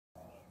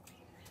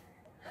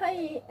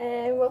Hi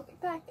and welcome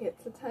back.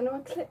 It's Eternal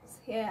Eclipse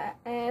here,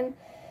 and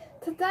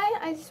today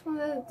I just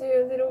wanted to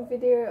do a little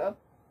video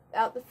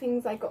about the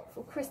things I got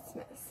for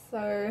Christmas.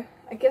 So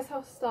I guess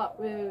I'll start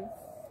with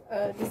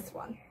this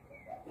one.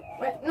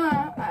 Wait, no,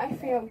 I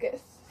think I'll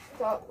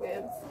start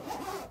with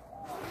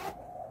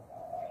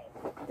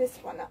this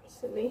one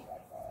actually.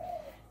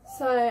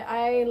 So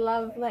I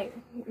love like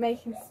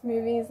making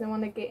smoothies and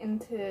want to get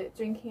into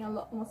drinking a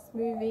lot more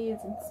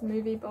smoothies and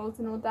smoothie bowls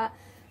and all that.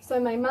 So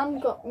my mum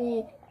got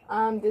me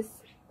this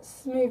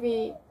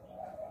smoothie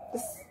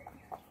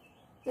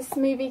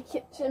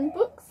kitchen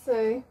book.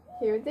 So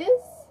here it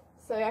is.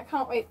 So I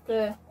can't wait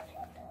to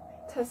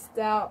test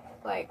out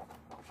like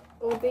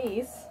all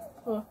these,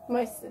 or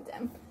most of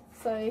them.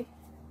 So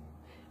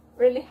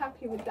really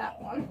happy with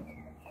that one.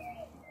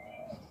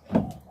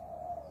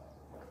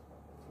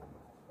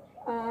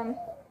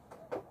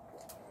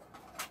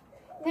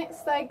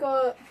 Next I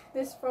got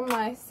this from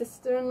my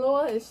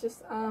sister-in-law. It's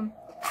just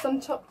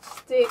some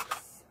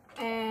chopsticks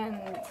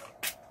and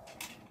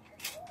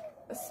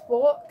a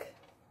spork.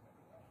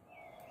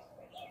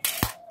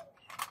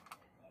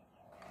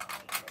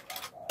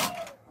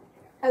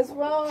 As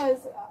well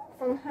as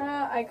from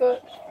her I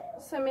got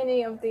so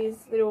many of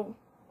these little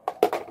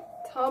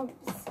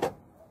tubs.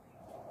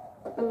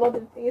 A lot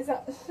of these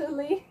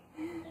actually.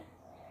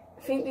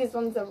 I think these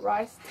ones are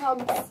rice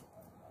tubs.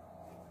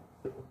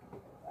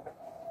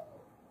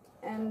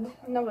 And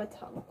another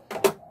tub.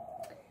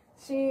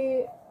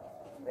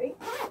 Wait,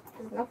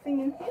 there's nothing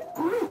in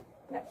here.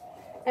 No.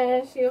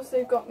 And she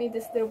also got me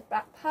this little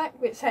backpack,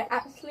 which I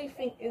actually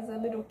think is a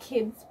little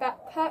kid's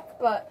backpack,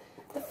 but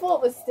the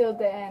thought was still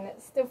there, and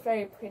it's still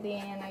very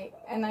pretty,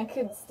 and I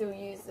could still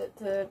use it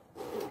to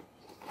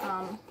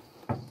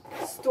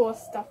store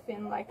stuff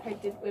in like I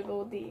did with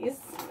all these.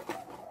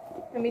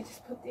 Let me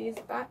just put these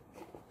back.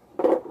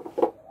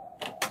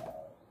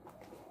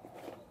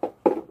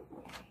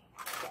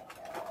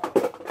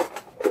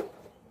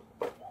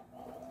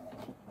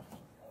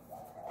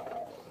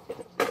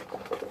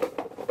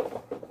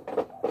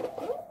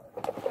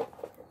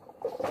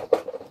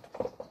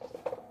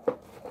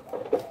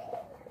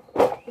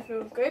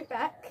 We'll go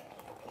back.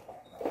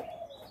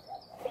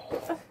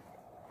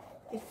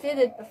 It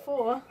fitted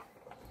before.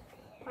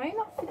 Why are you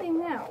not fitting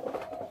now?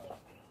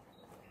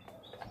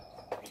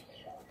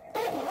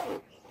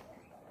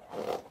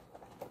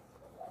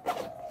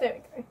 There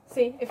we go.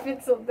 See, it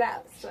fits all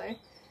that, so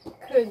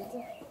could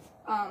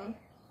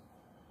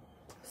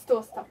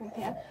store stuff in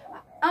here.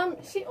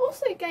 She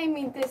also gave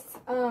me this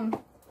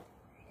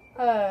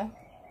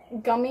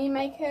Gummy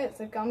Maker.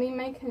 It's a gummy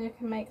maker, and you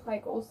can make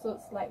like all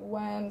sorts of like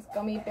worms,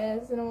 gummy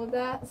bears and all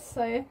that.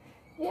 So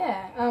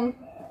yeah,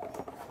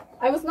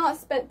 I was not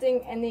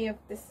expecting any of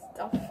this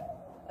stuff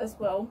as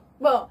well.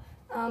 Well,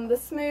 the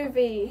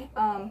smoothie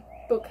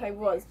book I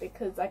was,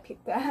 because I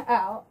picked that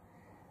out.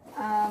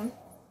 Now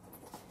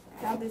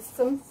there's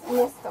some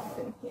more stuff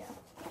in here.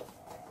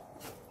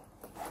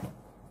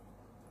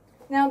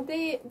 Now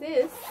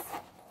these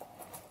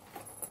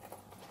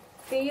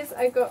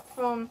I got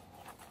from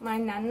my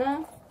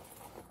nana,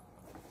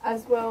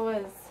 as well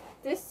as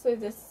this. So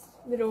this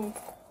little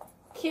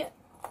kit,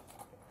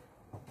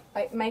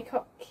 like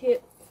makeup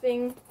kit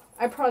thing.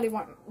 I probably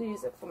won't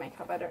use it for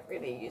makeup. I don't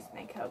really use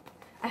makeup.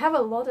 I have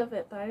a lot of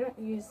it, but I don't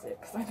use it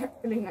because I don't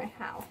really know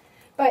how.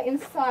 But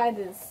inside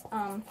is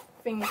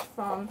things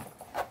from,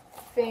 I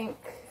think,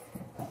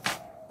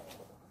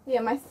 yeah,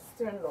 my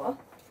sister-in-law.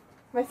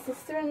 My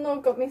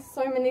sister-in-law got me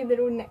so many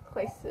little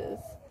necklaces.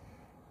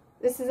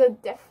 This is a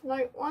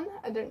deathnote one.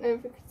 I don't know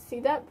if you could see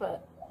that,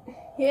 but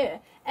yeah.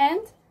 And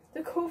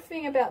the cool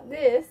thing about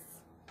this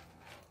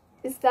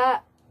is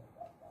that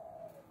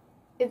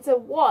it's a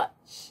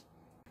watch.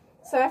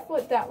 So I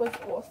thought that was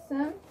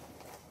awesome.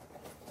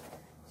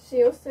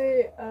 She also,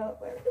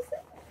 where is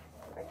it?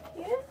 Right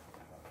here.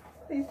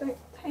 Please don't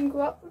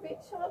tangle up with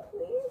each other,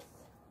 please.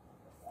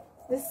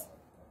 This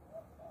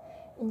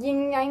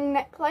yin yang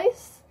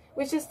necklace,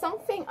 which is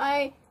something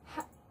I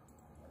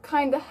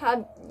kind of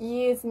had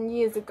years and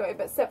years ago,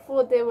 but except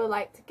for they were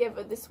like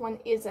together, this one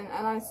isn't,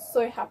 and I'm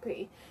so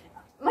happy.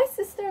 My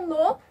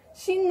sister-in-law,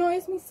 she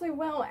knows me so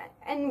well,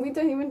 and we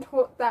don't even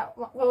talk that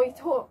well. We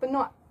talk, but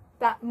not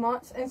that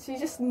much, and she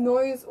just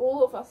knows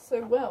all of us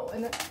so well,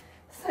 and it's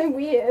so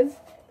weird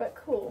but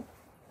cool.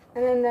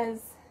 And then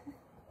there's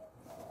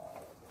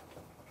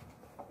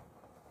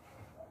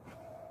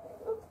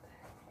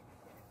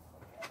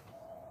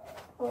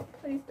oh,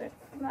 please don't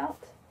come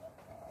out.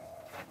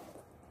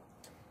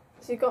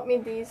 She got me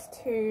these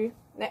two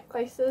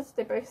necklaces.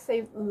 They both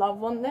say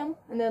love on them,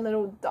 and they're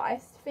little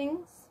dice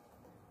things.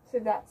 So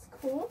that's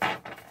cool.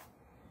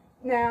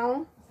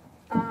 Now,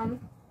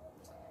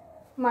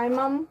 my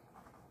mum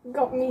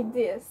got me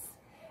this,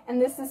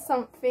 and this is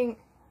something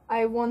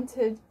I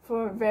wanted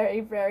for a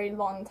very, very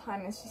long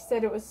time, and she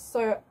said it was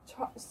so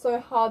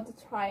hard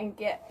to try and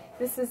get.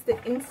 This is the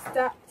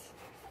Instax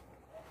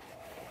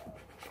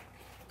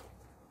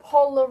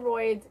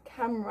polaroid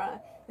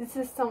camera. This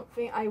is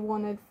something I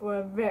wanted for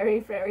a very,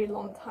 very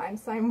long time,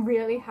 so I'm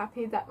really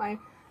happy that my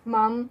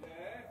mum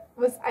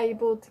was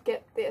able to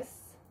get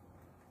this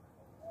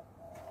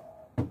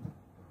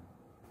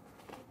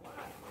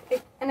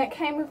And it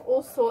came with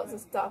all sorts of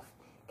stuff.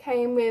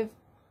 Came with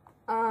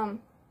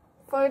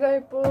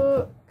photo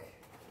book,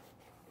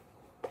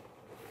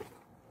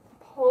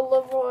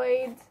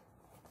 polaroid,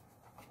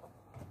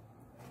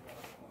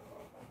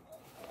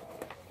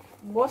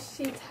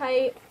 washi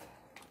tape,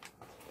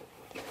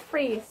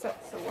 3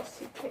 sets of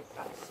washi tape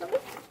actually.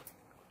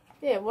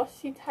 Yeah,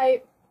 washi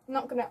tape.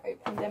 Not gonna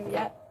open them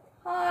yet.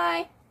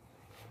 Hi.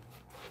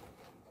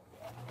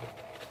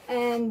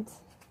 And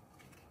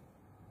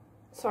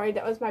sorry,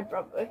 that was my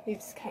brother. He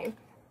just came,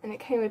 and it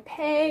came with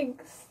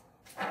pegs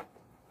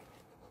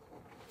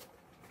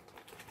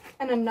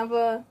and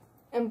another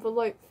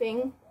envelope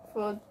thing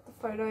for the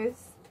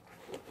photos.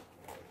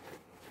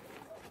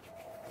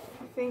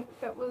 I think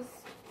that was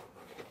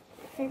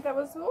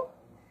all.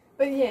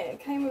 But yeah, it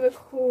came with a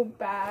cool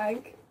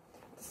bag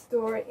to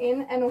store it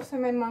in, and also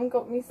my mum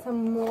got me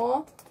some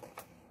more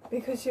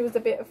because she was a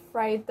bit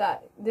afraid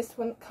that this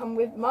wouldn't come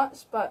with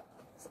much, but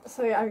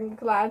so I'm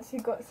glad she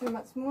got so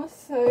much more.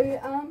 So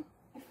I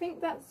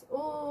think that's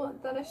all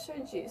that I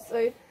showed you.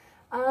 So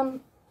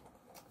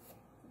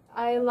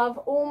I love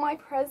all my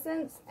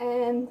presents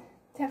and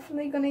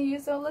definitely gonna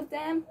use all of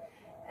them.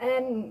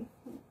 And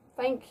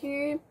thank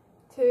you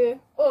to,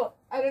 oh,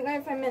 I don't know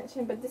if I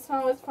mentioned, but this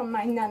one was from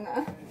my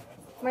nana.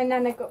 My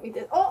nana got me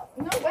this. Oh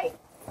no, wait,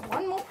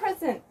 one more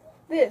present.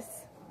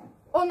 This.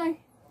 Oh no,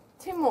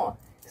 2 more.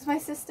 Because my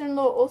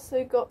sister-in-law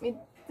also got me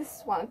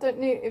this one. I don't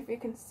know if you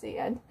can see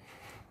it,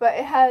 but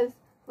it has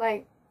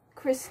like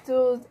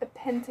crystals, a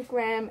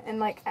pentagram, and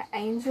like an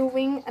angel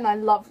wing, and I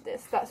love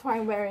this. That's why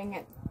I'm wearing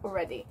it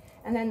already.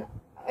 And then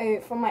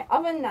from my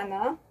other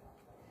nana,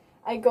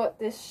 I got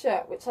this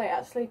shirt, which I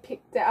actually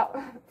picked out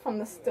from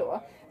the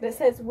store. That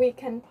says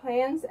weekend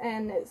plans,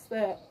 and it's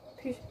the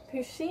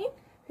Pushneen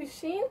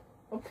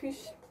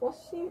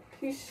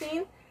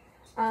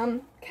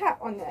cat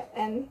on it,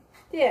 and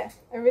yeah,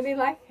 I really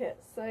like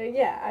it. So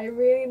yeah, I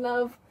really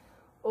love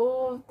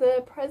all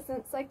the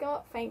presents I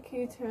got. Thank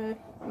you to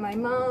my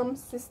mum,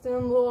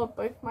 sister-in-law,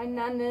 both my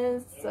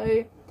nanas.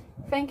 So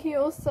thank you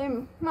all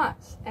so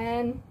much,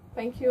 and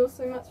thank you all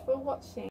so much for watching.